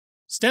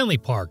Stanley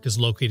Park is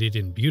located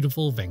in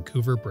beautiful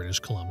Vancouver, British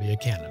Columbia,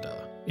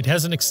 Canada. It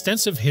has an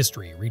extensive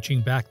history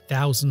reaching back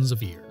thousands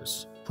of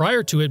years.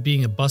 Prior to it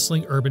being a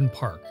bustling urban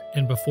park,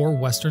 and before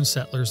Western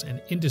settlers and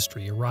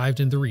industry arrived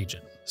in the region,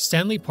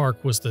 Stanley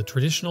Park was the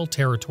traditional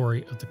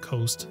territory of the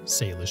Coast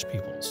Salish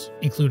Peoples,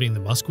 including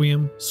the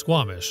Musqueam,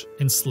 Squamish,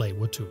 and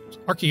Tsleil-Waututh.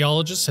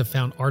 Archaeologists have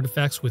found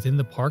artifacts within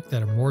the park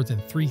that are more than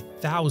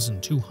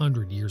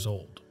 3,200 years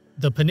old.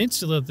 The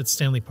peninsula that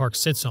Stanley Park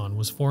sits on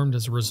was formed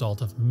as a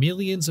result of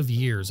millions of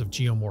years of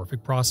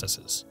geomorphic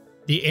processes.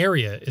 The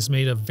area is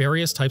made of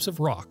various types of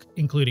rock,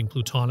 including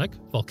plutonic,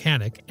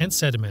 volcanic, and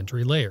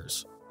sedimentary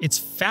layers. It's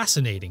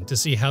fascinating to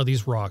see how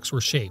these rocks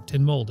were shaped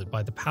and molded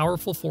by the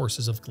powerful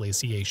forces of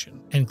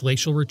glaciation and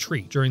glacial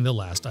retreat during the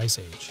last ice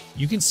age.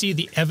 You can see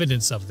the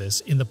evidence of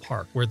this in the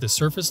park, where the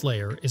surface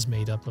layer is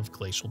made up of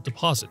glacial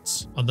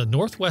deposits. On the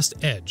northwest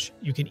edge,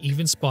 you can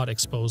even spot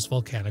exposed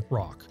volcanic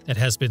rock that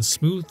has been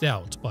smoothed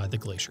out by the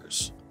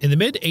glaciers. In the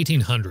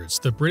mid-1800s,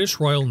 the British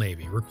Royal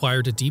Navy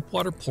required a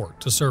deep-water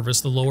port to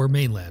service the lower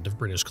mainland of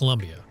British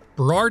Columbia.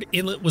 Burrard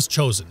Inlet was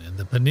chosen, and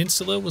the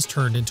peninsula was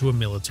turned into a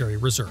military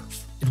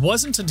reserve. It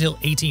wasn't until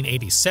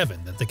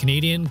 1887 that the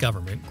Canadian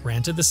government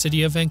granted the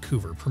city of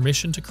Vancouver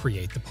permission to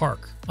create the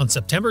park. On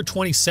September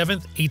 27,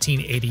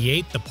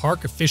 1888, the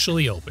park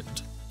officially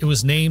opened. It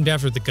was named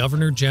after the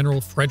Governor-General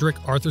Frederick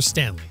Arthur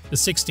Stanley, the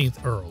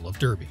 16th Earl of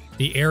Derby.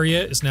 The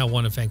area is now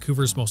one of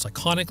Vancouver's most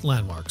iconic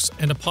landmarks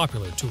and a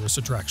popular tourist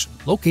attraction.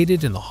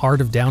 Located in the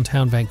heart of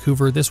downtown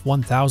Vancouver, this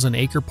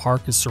 1,000-acre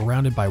park is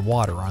surrounded by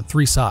water on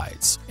three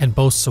sides and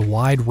boasts a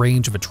wide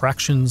range of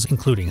attractions,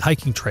 including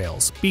hiking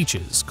trails,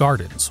 beaches,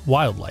 gardens,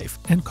 wildlife,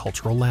 and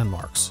cultural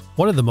landmarks.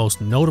 One of the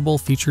most notable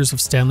features of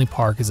Stanley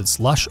Park is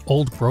its lush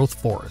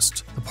old-growth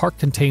forest. The park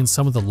contains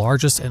some of the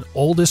largest and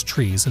oldest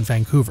trees in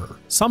Vancouver,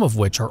 some of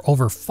which are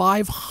over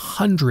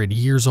 500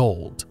 years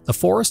old. The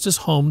forest is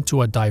home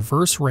to a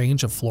diverse range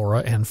of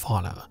flora and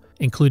fauna,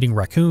 including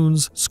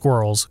raccoons,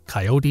 squirrels,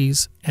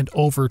 coyotes, and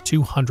over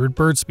 200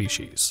 bird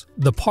species.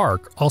 The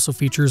park also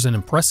features an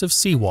impressive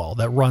seawall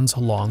that runs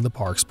along the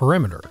park's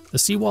perimeter. The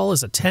seawall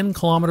is a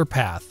 10-kilometer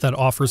path that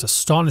offers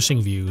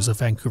astonishing views of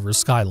Vancouver's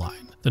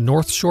skyline, the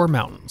North Shore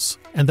Mountains,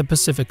 and the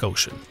Pacific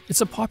Ocean.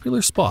 It's a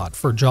popular spot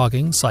for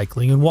jogging,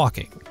 cycling, and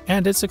walking,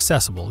 and it's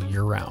accessible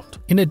year-round.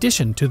 In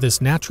addition to this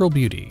natural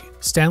beauty,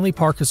 Stanley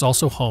Park is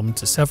also home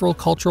to several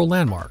cultural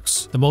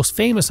landmarks. The most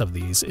famous of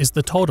these is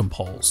the Totem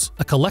Poles,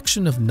 a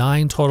collection of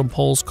 9 totem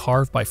poles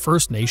carved by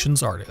First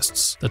Nations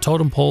artists. The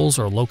totem poles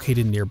are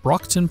located near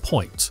Brockton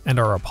Point and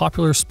are a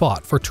popular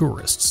spot for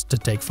tourists to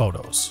take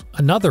photos.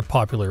 Another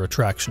popular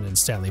attraction in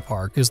Stanley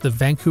Park is the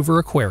Vancouver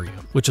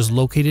Aquarium, which is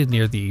located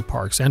near the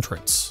park's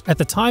entrance. At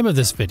the time of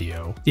this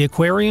video, the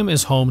aquarium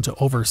is home to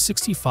over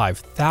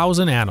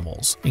 65,000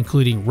 animals,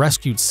 including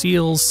rescued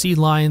seals, sea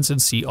lions,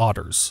 and sea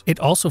otters. It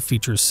also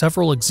features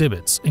several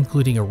exhibits,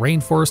 including a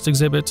rainforest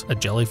exhibit, a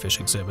jellyfish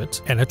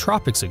exhibit, and a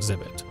tropics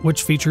exhibit,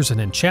 which features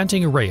an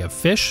enchanting array of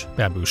fish,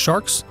 bamboo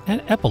sharks,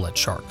 and epaulet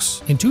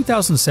sharks. In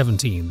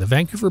 2017, the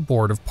Vancouver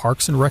Board of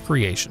Parks and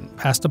Recreation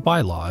passed a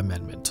bylaw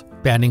amendment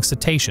banning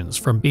cetaceans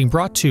from being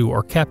brought to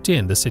or kept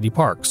in the city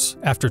parks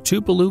after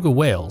 2 beluga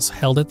whales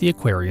held at the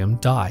aquarium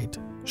died.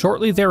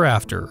 Shortly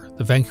thereafter,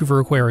 the Vancouver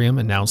Aquarium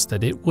announced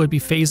that it would be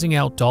phasing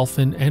out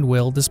dolphin and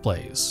whale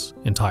displays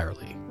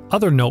entirely.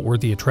 Other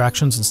noteworthy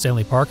attractions in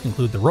Stanley Park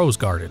include the Rose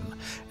Garden,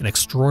 an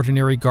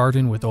extraordinary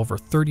garden with over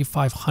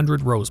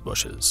 3,500 rose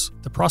bushes,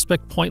 the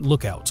Prospect Point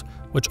Lookout,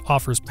 which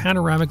offers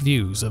panoramic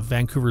views of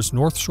Vancouver's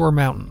North Shore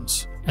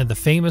Mountains, and the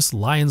famous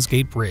Lions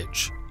Gate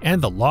Bridge,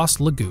 and the Lost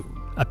Lagoon,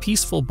 a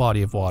peaceful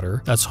body of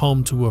water that's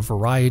home to a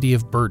variety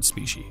of bird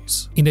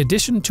species. In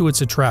addition to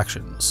its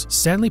attractions,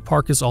 Stanley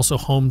Park is also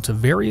home to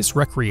various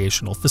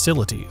recreational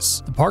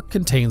facilities. The park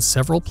contains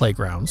several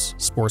playgrounds,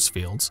 sports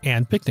fields,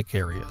 and picnic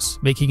areas,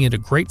 making it a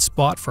great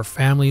spot for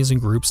families and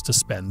groups to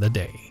spend the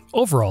day.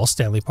 Overall,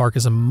 Stanley Park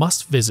is a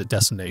must-visit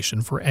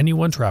destination for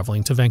anyone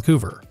traveling to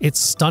Vancouver. Its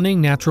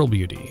stunning natural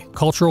beauty,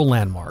 cultural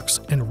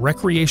landmarks, and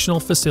recreational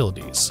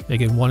facilities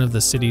make it one of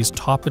the city's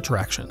top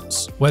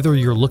attractions. Whether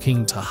you're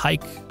looking to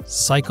hike,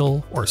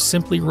 cycle, or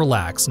simply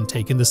relax and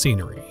take in the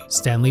scenery,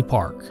 Stanley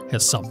Park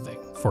has something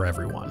for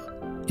everyone.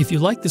 If you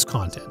like this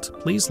content,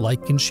 please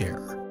like and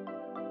share.